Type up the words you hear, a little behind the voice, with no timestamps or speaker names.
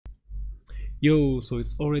Yo, so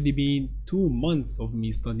it's already been 2 months of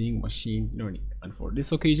me studying machine learning, and for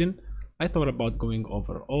this occasion, I thought about going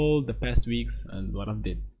over all the past weeks and what I've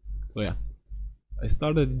did. So yeah, I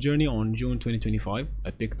started the journey on June 2025.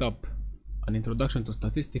 I picked up an introduction to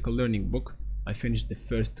statistical learning book. I finished the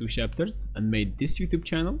first 2 chapters and made this YouTube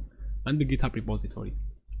channel and the GitHub repository.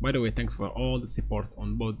 By the way, thanks for all the support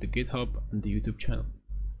on both the GitHub and the YouTube channel.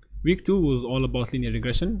 Week 2 was all about linear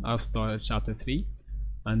regression. I've started chapter 3.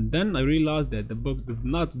 And then I realized that the book does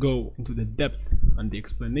not go into the depth and the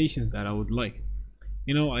explanations that I would like.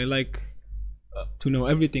 I like to know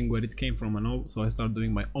everything where it came from and all, so I started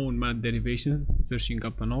doing my own math derivations, searching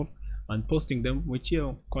up and all, and posting them, which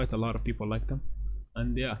quite a lot of people like them.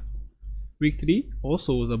 And yeah, week 3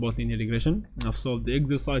 also was about linear regression. I've solved the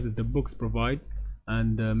exercises the books provides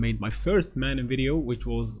and made my first manual video, which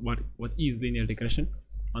was what is linear regression.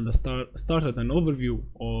 And I started an overview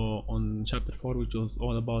on chapter 4, which was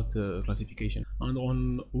all about classification. And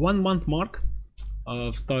on 1 month mark,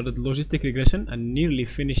 I've started logistic regression and nearly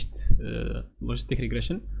finished logistic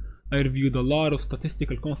regression. I reviewed a lot of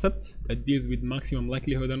statistical concepts that deals with maximum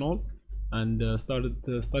likelihood and all, and started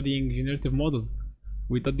studying generative models,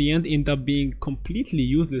 which at the end end up being completely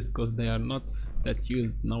useless because they are not that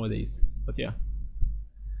used nowadays. But yeah,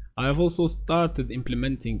 I have also started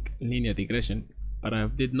implementing linear regression, but I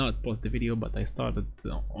did not post the video, but I started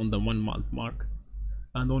on the 1 month mark.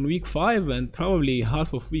 And on week 5 and probably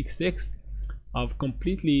half of week 6, I've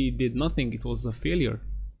completely did nothing. It was a failure.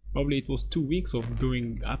 Probably it was 2 weeks of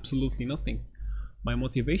doing absolutely nothing. My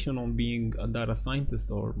motivation on being a data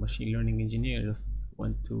scientist or machine learning engineer just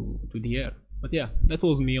went to the air. But yeah, that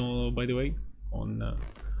was me, by the way,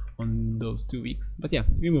 on those 2 weeks. But yeah,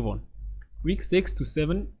 we move on. Week 6 to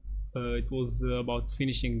 7, it was about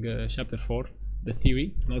finishing chapter 4. The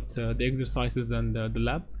theory, not the exercises and the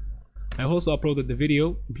lab. I also uploaded the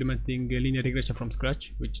video implementing linear regression from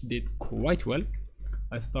scratch, which did quite well.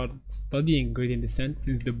 I started studying gradient descent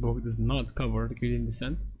since the book does not cover gradient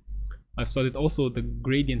descent. I've studied also the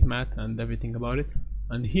gradient math and everything about it.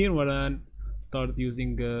 And here where I started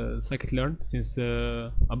using scikit-learn, since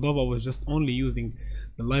above I was just only using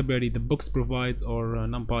the library the books provides or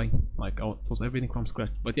NumPy, like it was everything from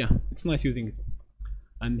scratch. But yeah, it's nice using it.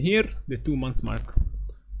 And here the 2 months mark,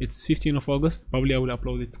 it's 15th of August. Probably I will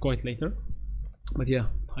upload it quite later, but yeah,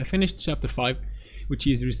 I finished chapter 5, which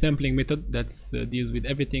is resampling method that deals with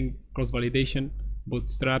everything, cross validation,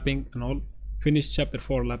 bootstrapping and all. Finished chapter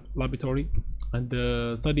 4 laboratory and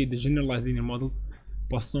studied the generalized linear models,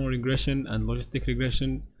 Poisson regression and logistic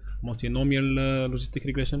regression, multinomial logistic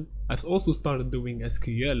regression. I've also started doing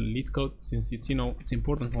SQL lead code since it's it's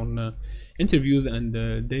important on interviews and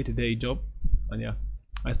day-to-day job. And yeah,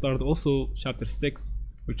 I started also chapter 6,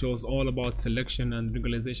 which was all about selection and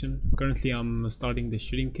regularization. Currently I'm starting the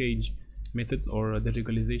shrinkage methods or the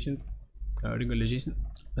regularization.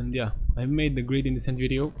 And yeah, I made the gradient descent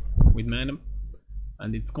video with Manem,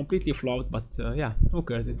 and it's completely flawed, but yeah, who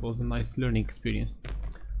cares? It was a nice learning experience.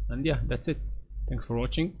 And yeah, that's it. Thanks for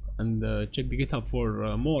watching, and check the GitHub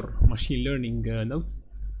for more machine learning notes,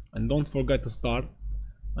 and don't forget to start.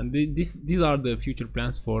 And these are the future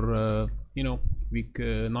plans for week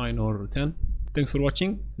 9 or 10. Thanks for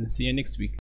watching, and see you next week.